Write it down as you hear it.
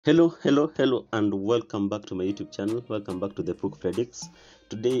Hello, and welcome back to my YouTube channel. Welcome back to the Pook Predictz.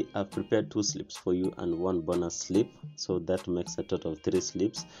 Today I've prepared 2 sleeps for you and 1 bonus sleep, so that makes a total of 3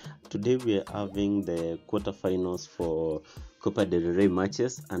 sleeps. Today we are having the quarterfinals for Copa del Rey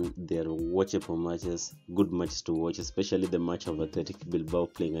matches, and they're watchable matches, good matches to watch, especially the match of Athletic Bilbao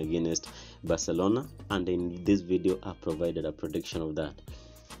playing against Barcelona. And in this video I've provided a prediction of that.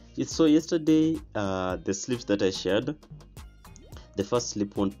 So yesterday, the sleeps that I shared. The first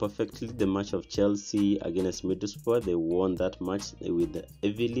sleep went perfectly. The match of Chelsea against Middlesbrough, they won that match with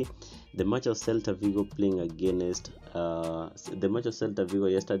heavily. The match of Celta Vigo playing against the match of Celta Vigo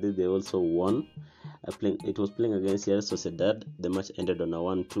yesterday, they also won. It was playing against Real Sociedad. The match ended on a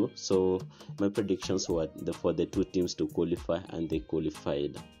 1-2. So my predictions were for the two teams to qualify, and they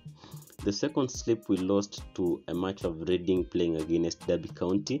qualified. The second sleep, we lost to a match of Reading playing against Derby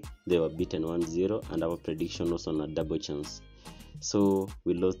County. They were beaten 1-0, and our prediction was on a double chance. So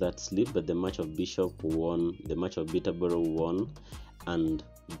we lost that sleep, but the match of Bishop won, the match of Peterborough won, and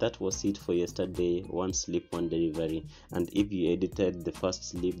that was it for yesterday. 1 sleep, 1 delivery. And if you edited the first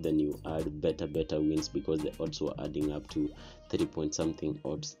sleep, then you add better wins, because the odds were adding up to 3 point something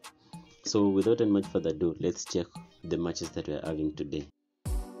odds. So without any much further ado, let's check the matches that we are having today.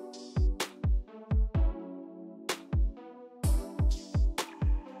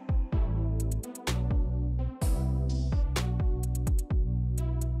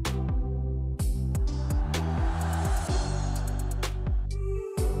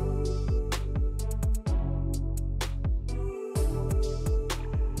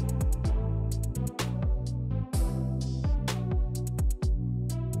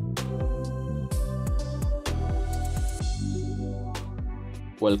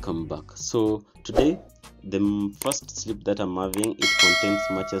 Welcome back. So today, the first sleep that I'm having, it contains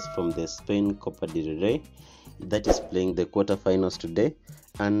matches from the Spain Copa del Rey that is playing the quarterfinals today.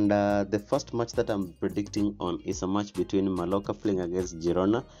 And the first match that I'm predicting on is a match between Mallorca playing against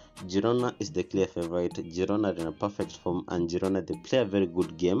Girona. Girona is the clear favorite. Girona are in a perfect form, and Girona, they play a very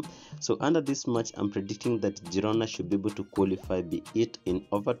good game. So under this match, I'm predicting that Girona should be able to qualify, be it in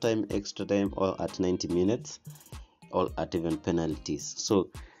overtime, extra time, or at 90 minutes. Or at even penalties. So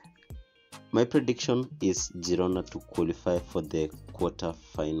my prediction is Girona to qualify for the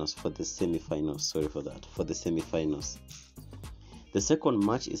quarterfinals, for the semi-finals. For the semi-finals. The second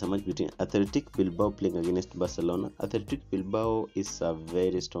match is a match between Athletic Bilbao playing against Barcelona. Athletic Bilbao is a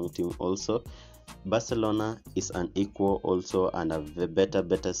very strong team also. Barcelona is an equal also, and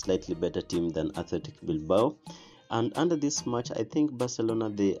a slightly better team than Athletic Bilbao. And under this match, I think Barcelona,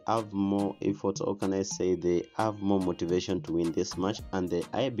 they have more efforts, or can I say they have more motivation to win this match, and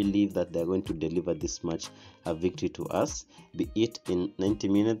I believe that they're going to deliver this match a victory to us, be it in 90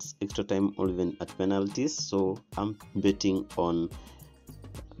 minutes, extra time, or even at penalties. So I'm betting on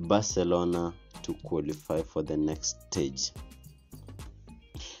Barcelona to qualify for the next stage.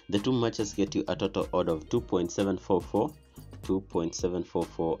 The two matches get you a total odd of 2.744.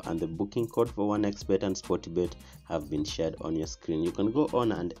 And the booking code for 1xBet and Sportybet have been shared on your screen. You can go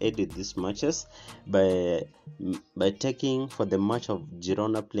on and edit these matches by taking, for the match of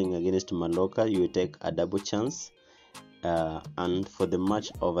Girona playing against Mallorca, you will take a double chance, and for the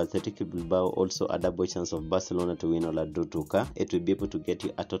match of Athletic Bilbao, also a double chance of Barcelona to win or a draw to occur. It will be able to get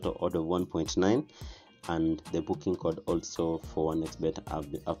you a total odd of 1.9. and the booking code also for 1xBet,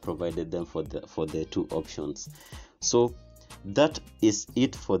 I've provided them for the two options. So that is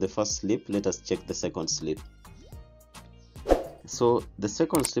it for the first sleep. Let us check the second sleep. So the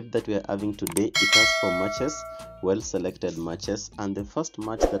second sleep that we are having today, it has 4 matches, well selected matches, and the first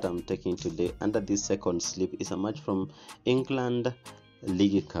match that I'm taking today under this second sleep is a match from England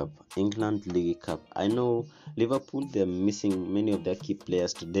League Cup. I know Liverpool, they're missing many of their key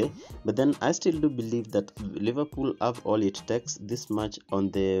players today, but then I still do believe that Liverpool have all it takes. This match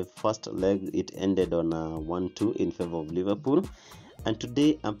on the first leg, it ended on a 1-2 in favor of Liverpool, and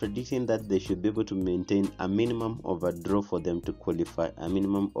today I'm predicting that they should be able to maintain a minimum of a draw for them to qualify.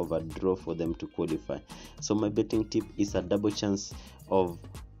 So my betting tip is a double chance of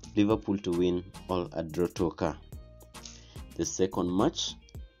Liverpool to win or a draw to occur. The second match,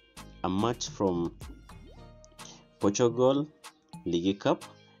 a match from Portugal League Cup,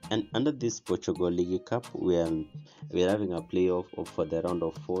 and under this Portugal League Cup, we are having a playoff for the round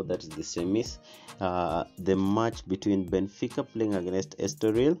of 4, that is the semis. The match between Benfica playing against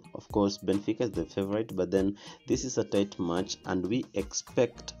Estoril. Of course, Benfica is the favorite, but then this is a tight match, and we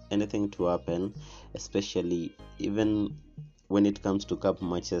expect anything to happen, especially even when it comes to cup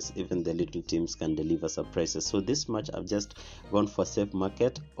matches. Even the little teams can deliver surprises. So this match, I've just gone for safe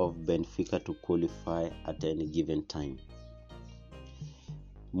market of Benfica to qualify at any given time.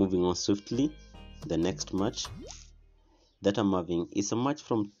 Moving on swiftly, the next match that I'm having is a match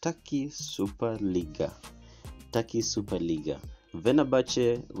from Turkey Superliga. Turkey Superliga.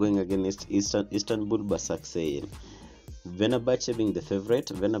 Fenerbahce going against Istanbul Basaksehir. Fenerbahce being the favorite.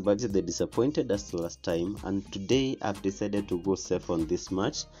 Fenerbahce, they disappointed us last time, and today I've decided to go safe on this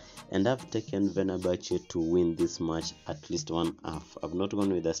match, and I've taken Fenerbahce to win this match at least 1/2. I've not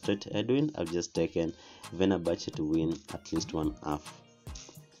gone with a straight headwind. I've just taken Fenerbahce to win at least 1/2.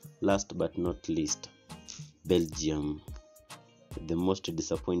 Last but not least, Belgium, the most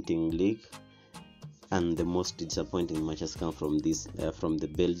disappointing league, and the most disappointing matches come from this from the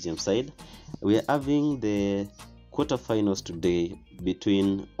Belgium side. We are having the quarterfinals today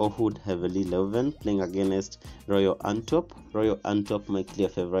between Ohud Heavily Leuven playing against Royal Antwerp. Royal Antwerp, my clear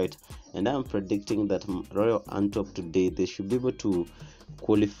favorite, and I'm predicting that Royal Antwerp today, they should be able to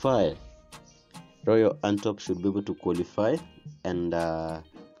qualify. Royal Antwerp should be able to qualify and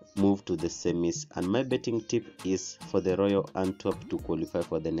move to the semis, and my betting tip is for the Royal Antwerp to qualify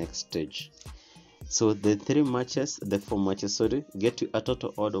for the next stage. So the four matches, get you a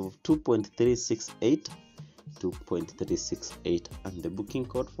total odd of 2.368, and the booking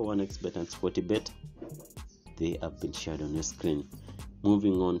code for 1xBet and Sportybet, they have been shared on your screen.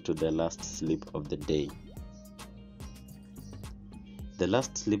 Moving on to the last slip of the day. The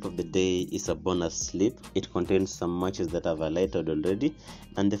last slip of the day is a bonus slip. It contains some matches that I've highlighted already,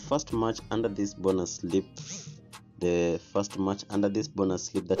 and the first match under this bonus slip, that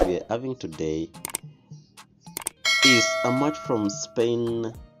we are having today is a match from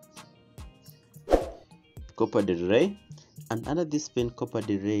Spain Copa del Rey, and under this Spain Copa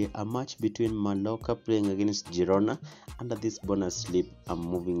del Rey, a match between Mallorca playing against Girona. Under this bonus slip, I'm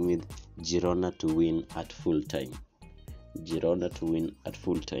moving with Girona to win at full time.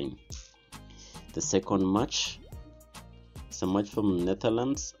 The second match is a match from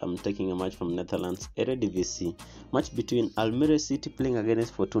Netherlands. I'm taking a match from Netherlands Eredivisie, match between Almere City playing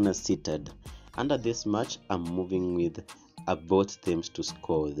against Fortuna Sittard. Under this match, I'm moving with both teams to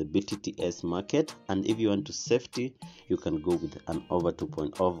score, the BTTS market, and if you want to safety, you can go with an over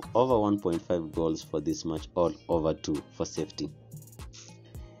 1.5 goals for this match, or over 2 for safety.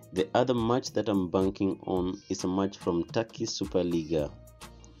 The other match that I'm banking on is a match from Turkey Superliga.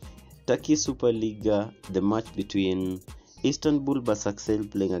 Turkey Superliga, the match between Istanbul Basaksehir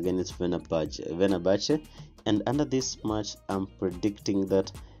playing against Fenerbahce, and under this match, I'm predicting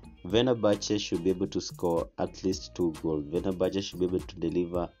that Fenerbahce should be able to score at least 2 goals. Fenerbahce should be able to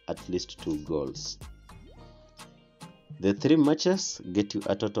deliver at least 2 goals. The 3 matches get you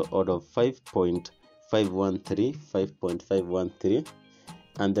a total odd of 5.513,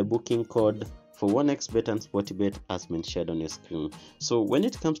 and the booking code for 1xBet and Sportybet has been shared on your screen. So when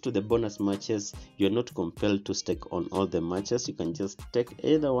it comes to the bonus matches, you're not compelled to stake on all the matches. You can just take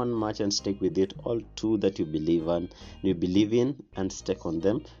either one match and stick with it, all 2 that you believe in, and stake on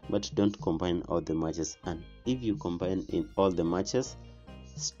them, but don't combine all the matches. And if you combine in all the matches,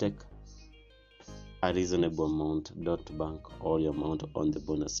 stake a reasonable amount. Don't bank all your amount on the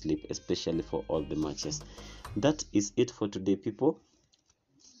bonus slip, especially for all the matches. That is it for today, people.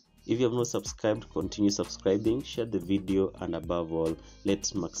 If you have not subscribed, continue subscribing, share the video, and above all,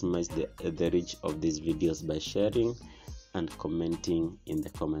 let's maximize the reach of these videos by sharing and commenting in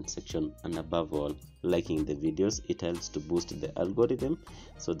the comment section, and above all, liking the videos. It helps to boost the algorithm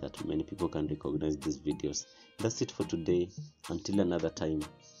so that many people can recognize these videos. That's it for today. Until another time,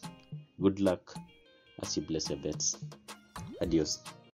 good luck as you place your bets. Adios.